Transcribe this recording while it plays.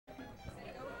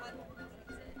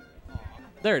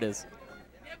There it is.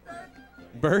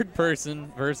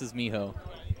 Birdperson versus Mijo.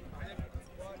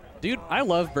 Dude, I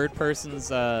love Birdperson's,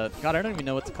 God, I don't even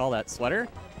know what to call that. Sweater?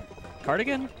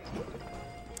 Cardigan?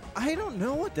 I don't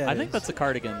know what that is. I think that's a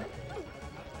cardigan.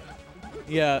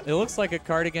 Yeah, it looks like a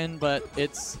cardigan, but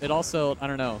it also, I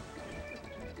don't know.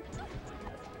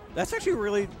 That's actually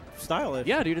really stylish.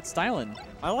 Yeah, dude, it's styling.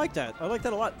 I like that. I like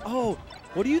that a lot. Oh,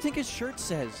 what do you think his shirt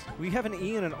says? We have an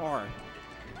E and an R.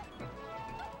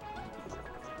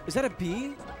 Is that a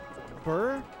B?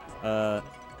 Burr? I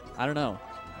don't know.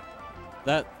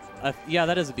 Yeah,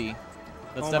 that is a B.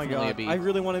 That's definitely a B. I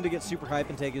really want him to get super hype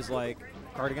and take his, like,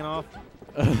 cardigan off.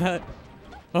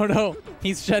 Oh, no.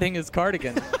 He's shedding his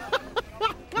cardigan.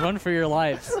 Run for your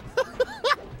lives.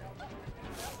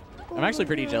 I'm actually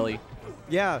pretty jelly.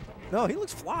 Yeah. No, he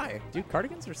looks fly. Dude,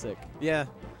 cardigans are sick. Yeah.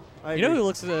 You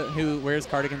know who wears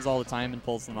cardigans all the time and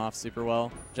pulls them off super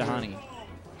well? Jahani.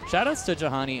 Shoutouts to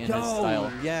Jahani and his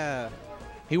style. Yeah.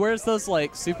 He wears those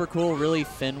like super cool, really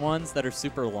thin ones that are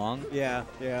super long. Yeah,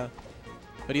 yeah.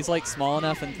 But he's like small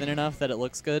enough and thin enough that it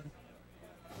looks good.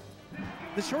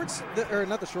 The shorts, or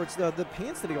not the shorts, the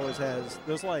pants that he always has,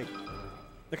 those like,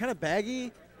 they're kind of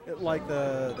baggy, like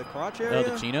the crotch area. Oh,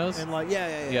 the chinos? And like,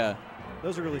 yeah.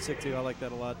 Those are really sick too. I like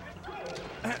that a lot.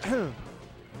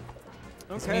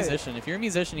 He's a musician. If you're a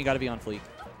musician, you got to be on fleek.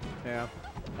 Yeah.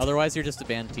 Otherwise, you're just a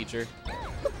band teacher.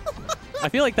 I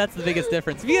feel like that's the biggest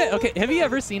difference. Have you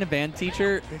ever seen a band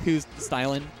teacher who's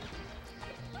styling?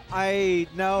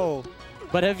 No.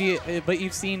 But have you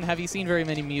seen very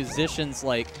many musicians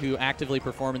like who actively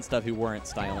perform and stuff who weren't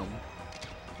styling?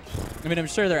 I mean, I'm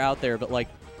sure they're out there, but like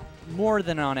more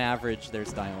than on average, they're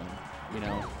styling. You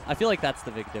know, I feel like that's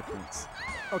the big difference.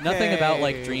 Okay. Nothing about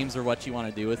like dreams or what you want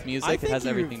to do with music. It has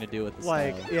everything to do with the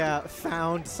style. Yeah,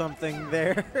 found something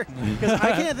there. Because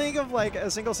I can't think of like a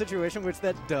single situation which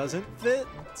that doesn't fit.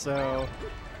 So.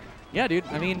 Yeah, dude.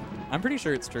 I mean, I'm pretty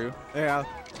sure it's true. Yeah.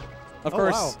 Of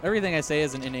course, everything I say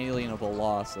is an inalienable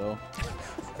law. So.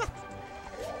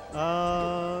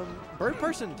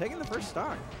 Birdperson taking the first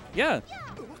stock. Yeah.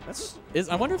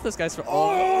 I wonder if this guy's from.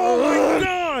 Oh my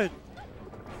God!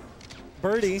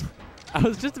 Birdie. I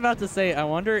was just about to say, I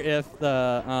wonder if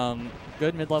the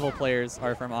good mid-level players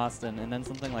are from Austin, and then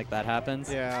something like that happens.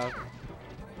 Yeah.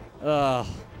 Ugh.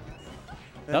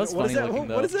 That was funny looking,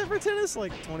 though. What is that for tennis?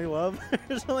 Like 20 love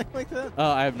or something like that?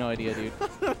 Oh, I have no idea, dude.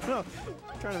 No.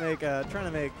 Trying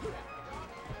to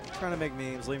make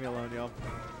memes. Leave me alone, y'all.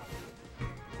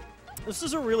 This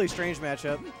is a really strange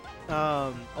matchup.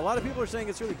 A lot of people are saying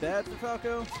it's really bad for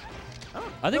Falco.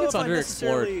 I think it's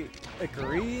underexplored. I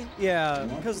agree. Yeah,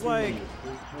 because like,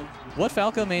 what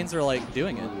Falco mains are like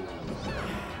doing it?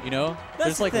 You know,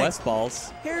 there's like West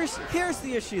balls. Here's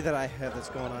the issue that I have that's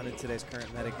going on in today's current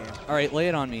metagame. All right, lay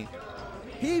it on me.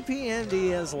 PPND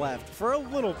has left for a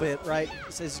little bit, right?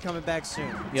 Says he's coming back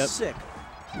soon. Yep. Sick.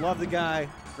 Love the guy.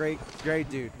 Great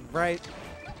dude, right?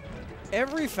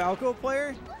 Every Falco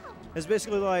player is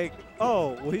basically like,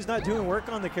 oh, well, he's not doing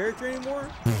work on the character anymore?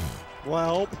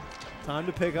 Well, time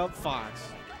to pick up Fox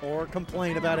or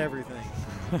complain about everything.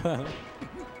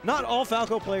 Not all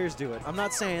Falco players do it. I'm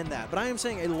not saying that. But I am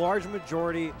saying a large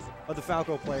majority of the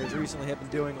Falco players recently have been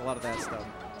doing a lot of that stuff.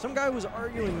 Some guy was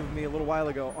arguing with me a little while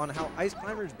ago on how Ice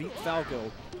Climbers beat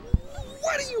Falco.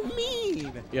 What do you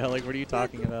mean? Yeah, like, what are you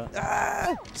talking about?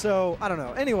 So, I don't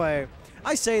know. Anyway,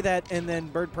 I say that, and then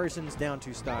Birdperson's down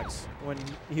 2 stocks when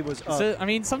he was up. So, I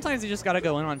mean, sometimes you just got to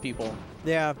go in on people.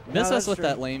 Yeah. Miss us with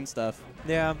that lame stuff.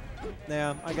 Yeah,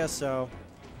 I guess so.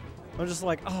 I'm just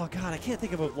like, oh god, I can't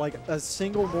think of a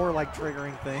single more like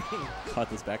triggering thing. Caught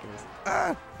this back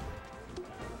here.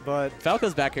 But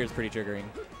Falco's back here is pretty triggering.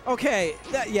 Okay,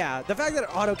 yeah, the fact that it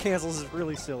auto cancels is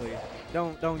really silly.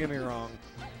 Don't get me wrong.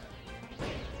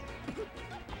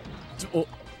 Oh.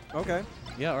 Okay.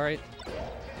 Yeah, all right.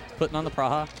 Putting on the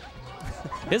Praha.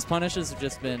 His punishes have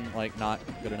just been like not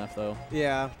good enough though.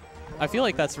 Yeah. I feel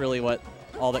like that's really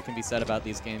all that can be said about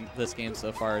this game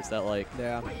so far is that like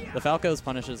the Falco's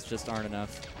punishes just aren't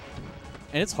enough.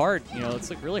 And it's hard, you know, it's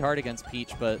like really hard against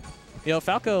Peach, but you know,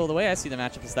 Falco, the way I see the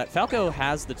matchup is that Falco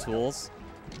has the tools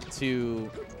to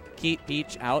keep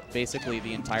Peach out basically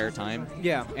the entire time.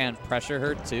 Yeah. And pressure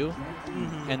her too.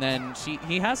 And then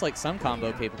he has like some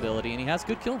combo capability and he has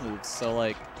good kill moves. So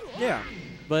like yeah.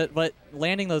 But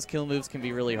landing those kill moves can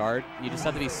be really hard. You just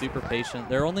have to be super patient.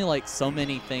 There are only like so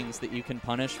many things that you can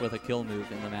punish with a kill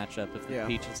move in the matchup if the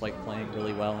Peach is like playing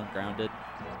really well and grounded.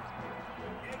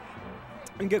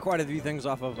 You can get quite a few things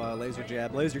off of Laser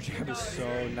Jab. Laser Jab is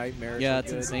so nightmare. Yeah,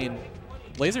 it's insane.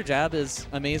 Laser Jab is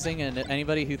amazing, and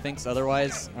anybody who thinks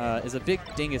otherwise is a big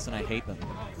dingus, and I hate them.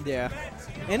 Yeah.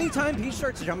 Anytime Peach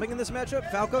starts jumping in this matchup,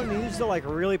 Falco needs to like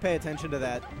really pay attention to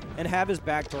that and have his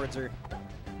back towards her.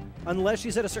 Unless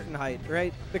she's at a certain height,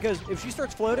 right? Because if she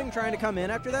starts floating, trying to come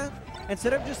in after that,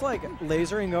 instead of just like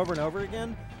lasering over and over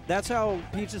again, that's how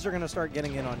Peaches are going to start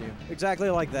getting in on you.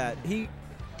 Exactly like that.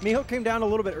 Mijo came down a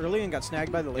little bit early and got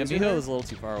snagged by the laser. Yeah, Mijo was a little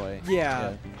too far away.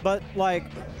 Yeah, but like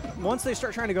once they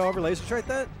start trying to go over lasers like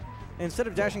that, instead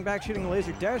of dashing back, shooting a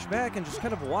laser, dash back and just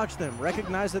kind of watch them,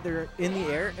 recognize that they're in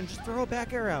the air, and just throw a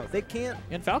back air out. They can't.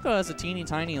 And Falco has a teeny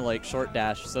tiny like short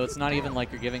dash, so it's not even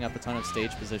like you're giving up a ton of stage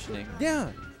positioning.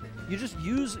 Yeah. You just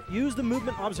use the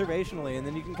movement observationally, and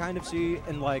then you can kind of see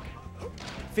and like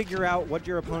figure out what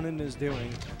your opponent is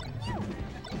doing.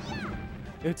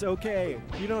 It's okay.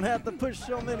 You don't have to push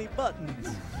so many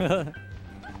buttons.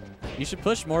 You should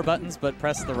push more buttons, but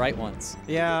press the right ones.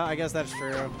 Yeah, I guess that's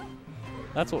true.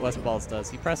 That's what Westballs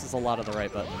does. He presses a lot of the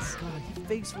right buttons. God, he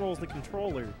face rolls the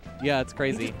controller. Yeah, it's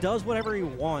crazy. He just does whatever he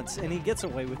wants, and he gets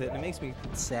away with it, and it makes me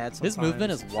sad sometimes. His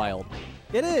movement is wild.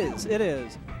 It is. It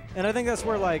is. And I think that's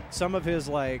where like some of his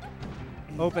like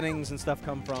openings and stuff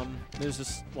come from. There's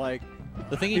just like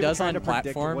the thing he does on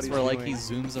platforms where like he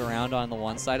zooms around on the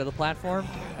one side of the platform.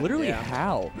 Literally,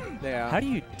 how? Yeah. How do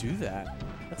you do that?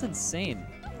 That's insane.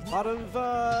 A lot of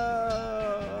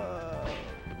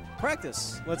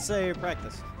practice. Let's say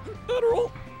practice.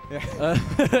 Federal. Yeah.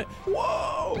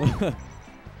 Whoa.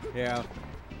 Yeah.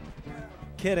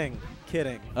 Kidding.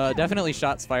 Definitely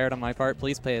shots fired on my part.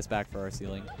 Please pay us back for our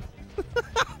ceiling.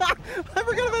 I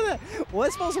forgot about that.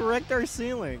 Westballs wrecked our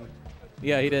ceiling.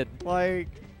 Yeah, he did. Like,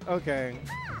 okay.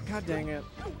 God dang it.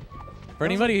 For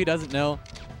anybody who doesn't know,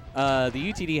 the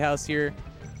UTD house here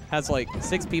has like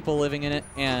 6 people living in it,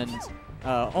 and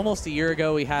almost a year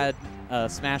ago we had a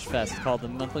Smash Fest called the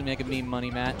Monthly Mega Meme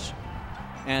Money Match,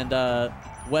 and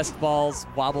Westballs,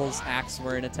 Wobbles, Axe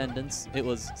were in attendance. It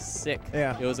was sick.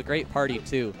 Yeah. It was a great party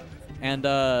too. And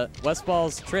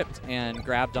Westballs tripped and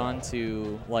grabbed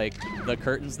onto like the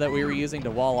curtains that we were using to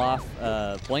wall off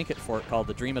a blanket fort called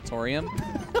the Dreamatorium,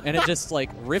 and it just like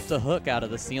ripped a hook out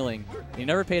of the ceiling. He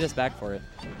never paid us back for it.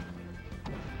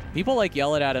 People like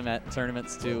yell it at him at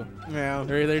tournaments too. Yeah.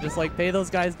 They're just like, pay those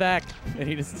guys back, and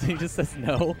he just says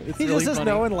no. It's he really just says funny.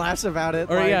 no and laughs about it.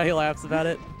 Or like, yeah, he laughs about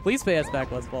it. Please pay us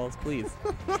back, Westballs, please.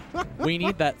 We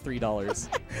need that $3.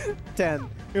 10.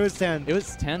 It was 10. It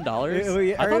was $10.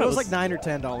 I thought it was like $9 or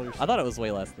 $10. I thought it was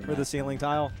way less than for that. the ceiling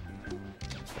tile.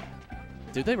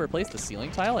 Did they replace the ceiling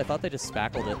tile? I thought they just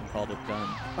spackled it and called it done.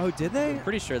 Oh, did they? I'm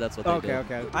pretty sure that's what they did.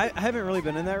 Okay. I haven't really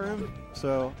been in that room,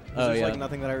 so there's like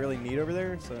nothing that I really need over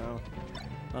there, so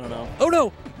I don't know. Oh,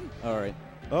 no! All right.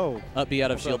 Oh. Up B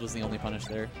out of shield was the only punish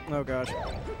there. Oh, gosh.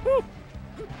 Woo.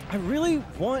 I really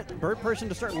want Birdperson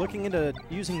to start looking into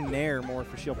using Nair more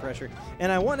for shield pressure, and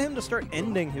I want him to start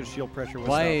ending his shield pressure with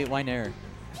stuff. Why Nair?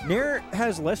 Nair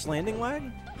has less landing lag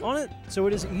on it, so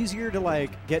it is easier to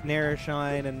like get Nair,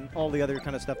 shine, and all the other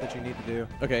kind of stuff that you need to do.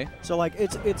 Okay. So like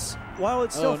it's while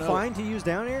it's still fine to use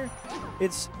down air,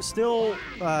 it's still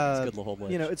it's good hold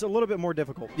ledge. You know, it's a little bit more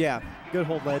difficult. Yeah, good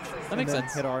hold ledge. That makes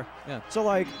sense. Hit R. Yeah. So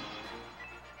like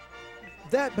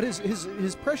that, but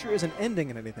his pressure isn't ending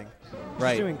in anything.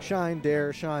 Right. He's doing shine,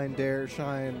 dare, shine, dare,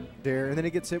 shine, dare, and then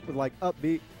he gets hit with like up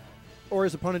B, or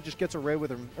his opponent just gets away with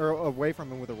him or away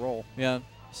from him with a roll. Yeah.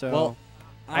 So well,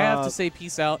 I have to say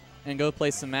peace out and go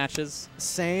play some matches.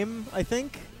 Same, I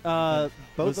think. Both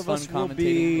of us will commentating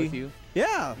be with you.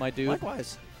 Yeah, my dude.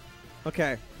 Likewise.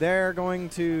 Okay, they're going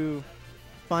to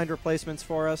find replacements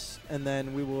for us, and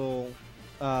then we will